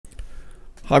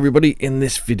Hi everybody, in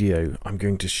this video I'm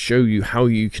going to show you how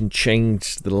you can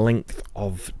change the length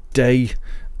of day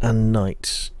and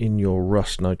night in your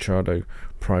Rust Nitrado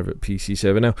private PC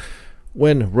server. Now,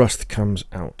 when Rust comes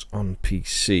out on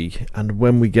PC and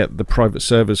when we get the private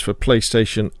servers for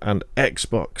PlayStation and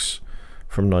Xbox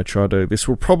from Nitrado, this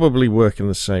will probably work in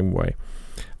the same way.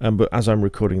 But as I'm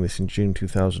recording this in June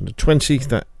 2020,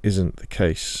 that isn't the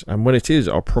case. And when it is,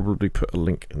 I'll probably put a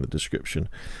link in the description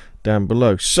down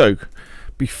below. So,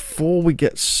 before we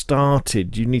get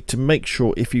started, you need to make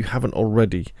sure, if you haven't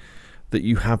already, that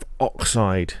you have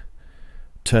Oxide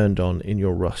turned on in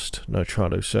your Rust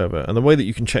Nitrado server. And the way that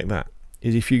you can check that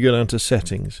is if you go down to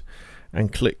Settings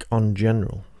and click on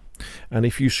General. And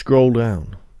if you scroll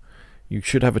down, you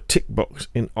should have a tick box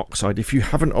in Oxide. If you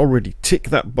haven't already, tick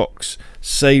that box,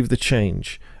 save the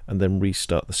change, and then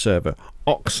restart the server.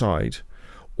 Oxide,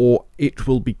 or it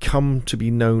will become to be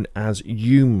known as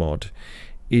UMod,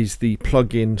 is the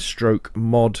plugin stroke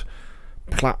mod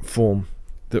platform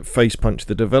that Facepunch,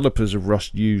 the developers of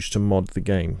Rust, use to mod the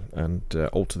game and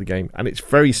alter the game. And it's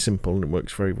very simple and it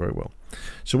works very, very well.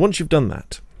 So once you've done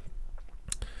that,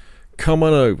 come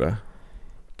on over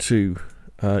to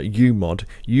UMod.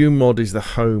 UMod is the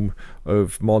home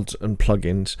of mods and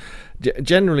plugins.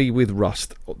 Generally with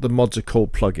Rust, the mods are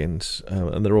called plugins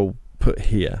and they're all put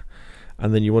here.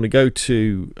 And then you want to go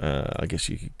to, I guess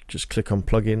you could just click on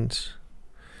plugins.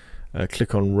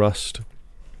 Click on Rust.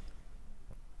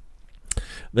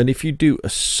 Then if you do a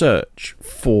search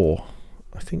for,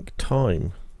 I think,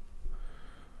 time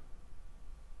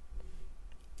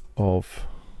of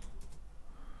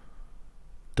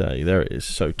day, there it is.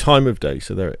 So time of day,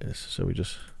 so there it is. So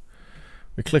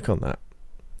we click on that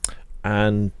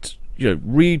and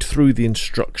read through the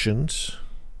instructions.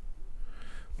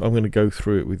 I'm going to go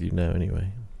through it with you now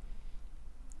anyway.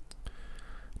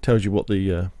 It tells you what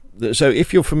the so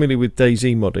if you're familiar with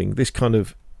DayZ modding, this kind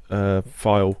of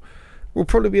file will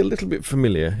probably be a little bit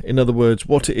familiar. In other words,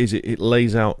 what it is, it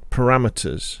lays out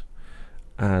parameters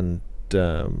and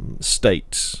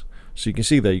states. So you can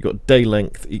see there you've got day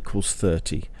length equals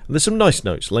 30. And there's some nice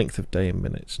notes, length of day in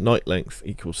minutes, night length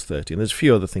equals 30, and there's a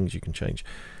few other things you can change.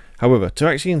 However, to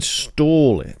actually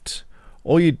install it,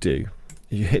 all you do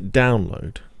is you hit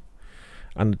download,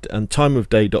 and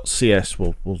timeofday.cs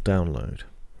will download.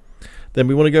 Then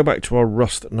we want to go back to our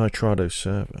Rust Nitrado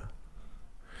server,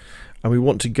 and we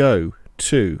want to go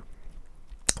to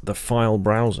the file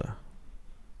browser.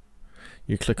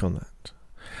 You click on that,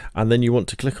 and then you want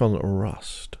to click on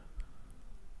Rust,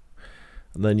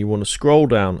 and then you want to scroll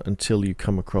down until you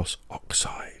come across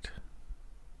Oxide,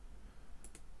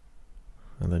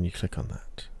 and then you click on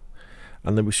that,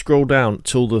 and then we scroll down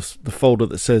till the folder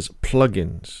that says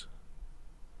plugins,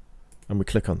 and we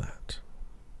click on that.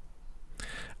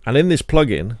 And in this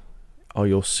plugin are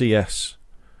your CS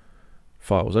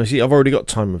files. I see I've already got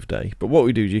time of day, but what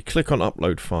we do is you click on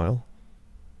upload file,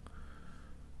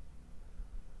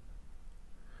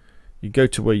 you go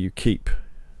to where you keep,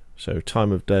 so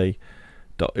time of day,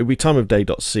 it'll be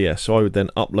timeofday.cs, so I would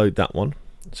then upload that one.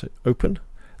 So open,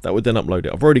 that would then upload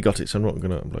it. I've already got it, so I'm not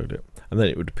going to upload it, and then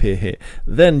it would appear here.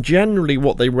 Then generally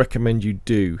what they recommend you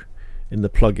do in the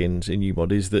plugins in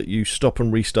UMod is that you stop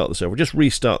and restart the server. Just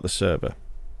restart the server.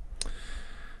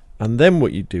 And then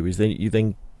what you do is you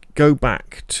then go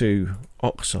back to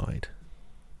Oxide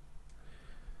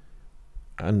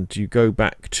and you go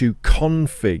back to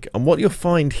config, and what you'll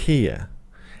find here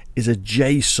is a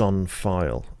JSON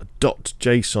file, a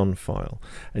 .json file,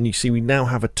 and you see we now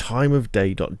have a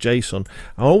timeofday.json, and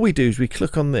all we do is we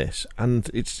click on this,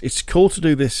 and it's cool to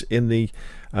do this in the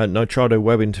Nitrado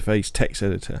web interface text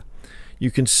editor. You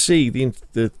can see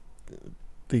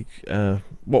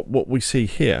what we see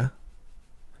here.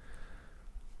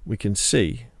 We can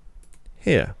see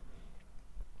here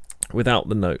without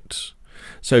the notes.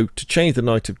 So to change the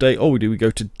night of day, all we do, we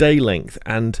go to day length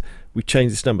and we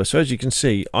change this number. So as you can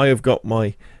see, I have got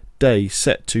my day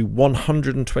set to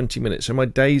 120 minutes. So my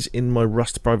days in my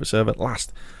Rust private server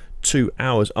last 2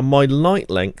 hours, and my night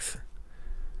length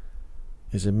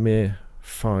is a mere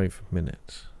 5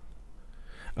 minutes.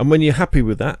 And when you're happy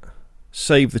with that,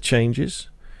 save the changes,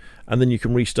 and then you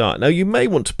can restart. Now you may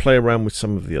want to play around with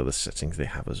some of the other settings they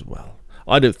have as well.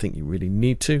 I don't think you really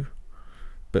need to,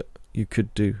 but you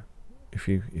could do if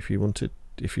you wanted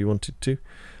to.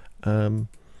 And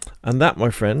that, my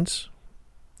friends,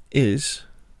 is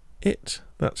it.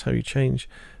 That's how you change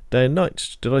day and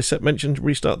night. Did I mention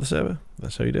restart the server?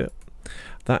 That's how you do it.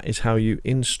 That is how you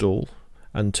install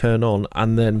and turn on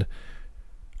and then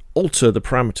alter the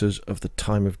parameters of the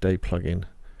time of day plugin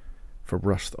for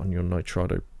Rust on your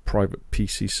Nitrado private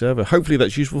PC server. Hopefully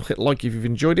that's useful. Hit like if you've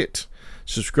enjoyed it.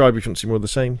 Subscribe if you want to see more of the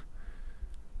same.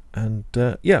 And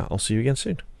yeah, I'll see you again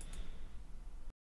soon.